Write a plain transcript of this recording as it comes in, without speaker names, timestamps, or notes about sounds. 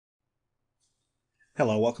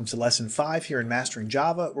Hello, welcome to Lesson 5 here in Mastering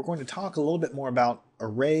Java. We're going to talk a little bit more about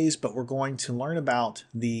arrays, but we're going to learn about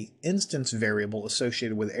the instance variable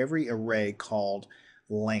associated with every array called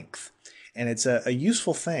length. And it's a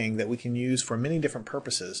useful thing that we can use for many different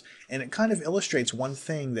purposes. And it kind of illustrates one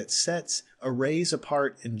thing that sets arrays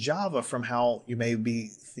apart in Java from how you may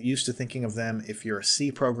be used to thinking of them if you're a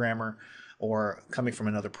C programmer or coming from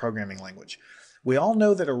another programming language. We all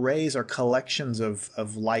know that arrays are collections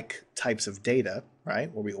of like types of data,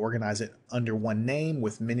 right? Where we organize it under one name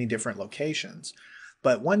with many different locations.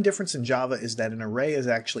 But one difference in Java is that an array is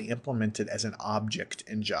actually implemented as an object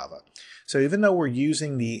in Java. So even though we're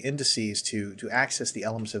using the indices to access the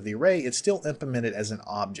elements of the array, it's still implemented as an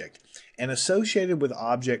object. And associated with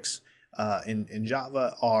objects in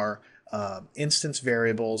Java are instance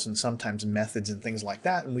variables and sometimes methods and things like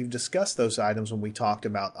that. And we've discussed those items when we talked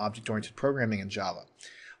about object-oriented programming in Java.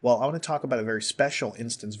 Well, I want to talk about a very special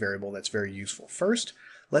instance variable that's very useful. First,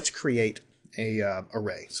 let's create a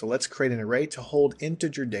array. So let's create an array to hold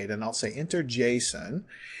integer data, and I'll say enter JSON,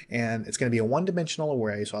 and it's going to be a one-dimensional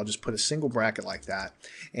array, so I'll just put a single bracket like that,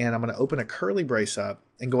 and I'm going to open a curly brace up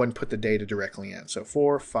and go ahead and put the data directly in. So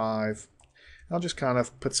 4, 5, I'll just kind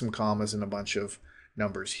of put some commas and a bunch of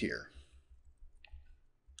numbers here.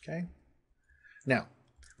 Okay. Now,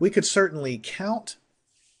 we could certainly count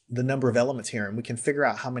the number of elements here and we can figure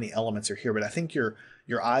out how many elements are here, but I think your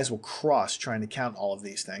eyes will cross trying to count all of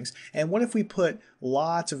these things. And what if we put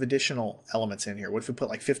lots of additional elements in here? What if we put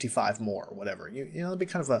like 55 more or whatever? You know, it'd be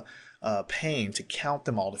kind of a pain to count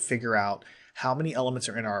them all to figure out how many elements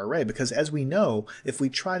are in our array, because as we know, if we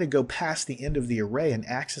try to go past the end of the array and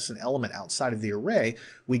access an element outside of the array,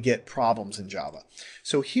 we get problems in Java.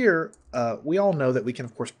 So here, we all know that we can,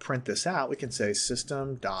 of course, print this out. We can say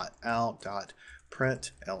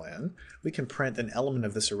system.out.println. We can print an element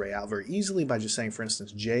of this array out very easily by just saying, for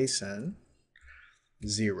instance, JSON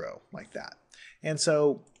 0, like that. And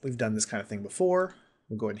so we've done this kind of thing before.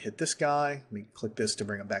 We'll go ahead and hit this guy. Let me click this to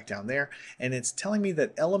bring it back down there. And it's telling me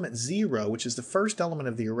that element 0, which is the first element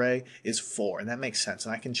of the array, is 4. And that makes sense.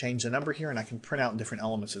 And I can change the number here and I can print out different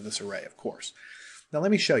elements of this array, of course. Now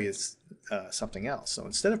let me show you something else. So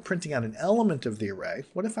instead of printing out an element of the array,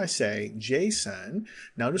 what if I say JSON?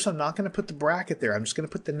 Notice I'm not going to put the bracket there. I'm just going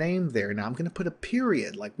to put the name there. Now I'm going to put a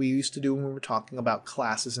period like we used to do when we were talking about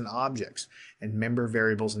classes and objects and member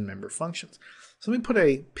variables and member functions. So let me put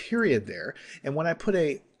a period there, and when I put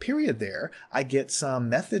a period there, I get some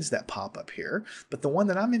methods that pop up here, but the one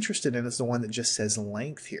that I'm interested in is the one that just says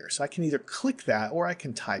length here. So I can either click that or I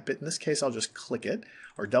can type it. In this case, I'll just click it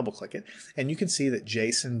or double click it, and you can see that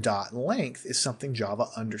JSON.length is something Java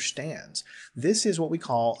understands. This is what we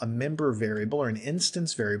call a member variable or an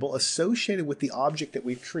instance variable associated with the object that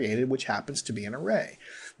we've created, which happens to be an array.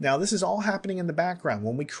 Now, this is all happening in the background.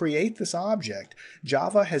 When we create this object,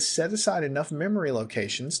 Java has set aside enough memory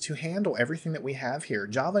locations to handle everything that we have here.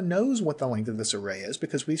 Java knows what the length of this array is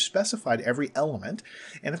because we've specified every element,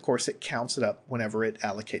 and of course it counts it up whenever it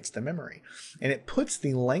allocates the memory. And it puts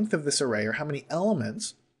the length of this array, or how many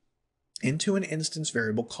elements, into an instance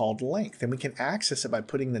variable called length. And we can access it by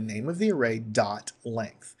putting the name of the array dot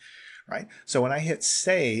length, right? So when I hit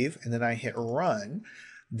save and then I hit run,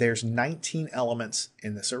 there's 19 elements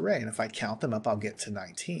in this array, and if I count them up, I'll get to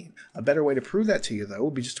 19. A better way to prove that to you, though,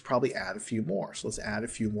 would be just to probably add a few more. So let's add a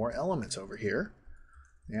few more elements over here.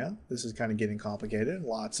 Yeah, this is kind of getting complicated.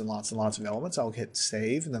 Lots and lots and lots of elements. I'll hit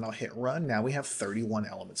save, and then I'll hit run. Now we have 31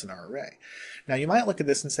 elements in our array. Now you might look at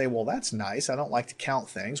this and say, well, that's nice. I don't like to count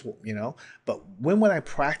things, you know, but when would I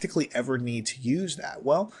practically ever need to use that?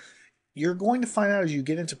 Well, you're going to find out as you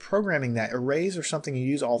get into programming that arrays are something you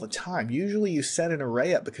use all the time. Usually you set an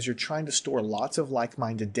array up because you're trying to store lots of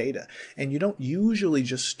like-minded data. And you don't usually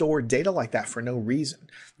just store data like that for no reason.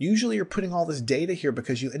 Usually you're putting all this data here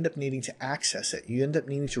because you end up needing to access it. You end up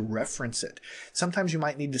needing to reference it. Sometimes you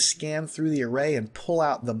might need to scan through the array and pull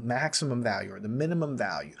out the maximum value or the minimum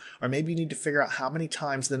value. Or maybe you need to figure out how many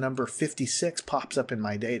times the number 56 pops up in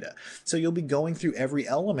my data. So you'll be going through every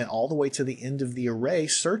element all the way to the end of the array,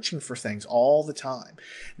 searching for things all the time.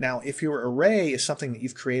 Now, if your array is something that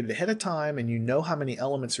you've created ahead of time and you know how many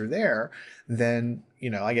elements are there, then, you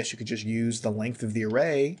know, I guess you could just use the length of the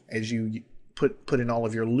array as you put in all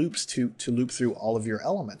of your loops to loop through all of your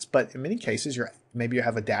elements. But in many cases, maybe you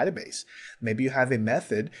have a database. Maybe you have a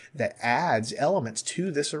method that adds elements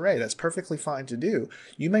to this array. That's perfectly fine to do.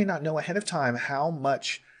 You may not know ahead of time how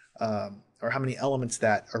much or how many elements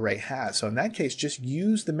that array has. So in that case, just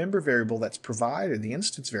use the member variable that's provided, the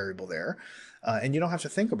instance variable there, and you don't have to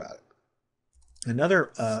think about it.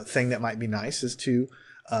 Another thing that might be nice is to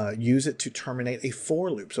use it to terminate a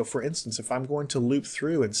for loop. So for instance, if I'm going to loop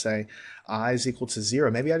through and say I is equal to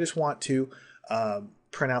 0, maybe I just want to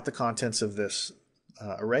print out the contents of this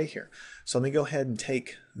array here. So let me go ahead and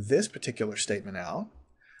take this particular statement out,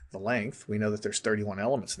 the length. We know that there's 31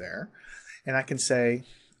 elements there. And I can say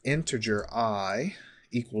integer I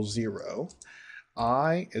equals 0.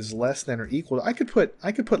 I is less than or equal to, I could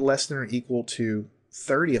put less than or equal to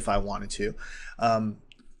 30 if I wanted to. And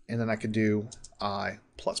then I could do I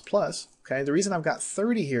plus plus. Okay, the reason I've got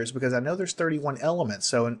 30 here is because I know there's 31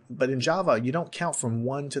 elements. But in Java, you don't count from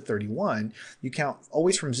 1 to 31. You count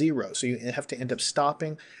always from 0. So you have to end up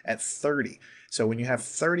stopping at 30. So when you have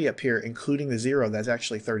 30 up here, including the 0, that's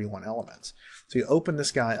actually 31 elements. So you open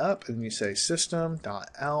this guy up and you say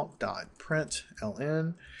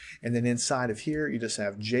system.out.println. And then inside of here, you just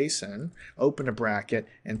have JSON, open a bracket,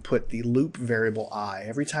 and put the loop variable I.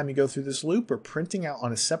 Every time you go through this loop, we're printing out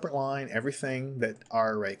on a separate line everything that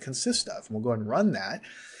our array consists of. And we'll go ahead and run that.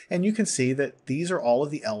 And you can see that these are all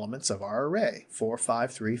of the elements of our array, 4,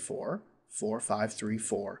 5, 3, 4, 4, 5, 3,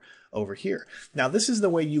 4 over here. Now, this is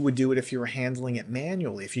the way you would do it if you were handling it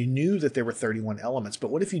manually, if you knew that there were 31 elements.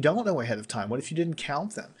 But what if you don't know ahead of time? What if you didn't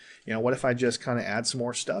count them? You know, what if I just kind of add some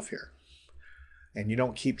more stuff here? And you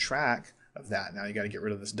don't keep track of that. Now you got to get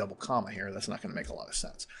rid of this double comma here. That's not going to make a lot of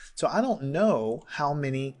sense. So I don't know how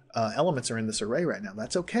many elements are in this array right now.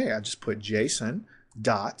 That's okay. I just put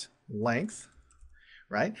JSON.length,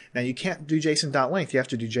 right? Now you can't do JSON.length. You have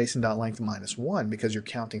to do JSON.length -1 because you're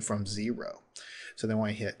counting from 0. So then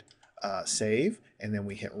I hit save, and then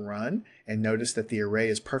we hit run, and notice that the array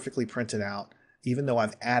is perfectly printed out even though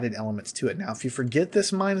I've added elements to it. Now if you forget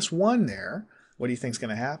this -1 there, what do you think is going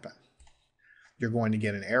to happen? You're going to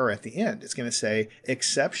get an error at the end. It's going to say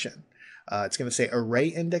exception. It's going to say array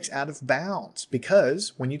index out of bounds,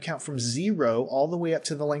 because when you count from 0 all the way up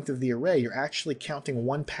to the length of the array, you're actually counting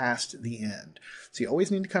 1 past the end. So you always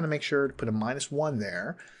need to kind of make sure to put a -1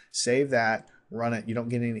 there, save that, run it. You don't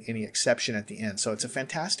get any exception at the end. So it's a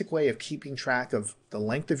fantastic way of keeping track of the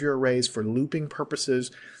length of your arrays for looping purposes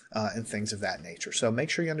and things of that nature. So make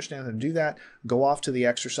sure you understand how to do that. Go off to the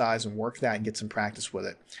exercise and work that and get some practice with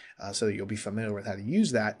it so that you'll be familiar with how to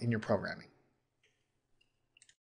use that in your programming.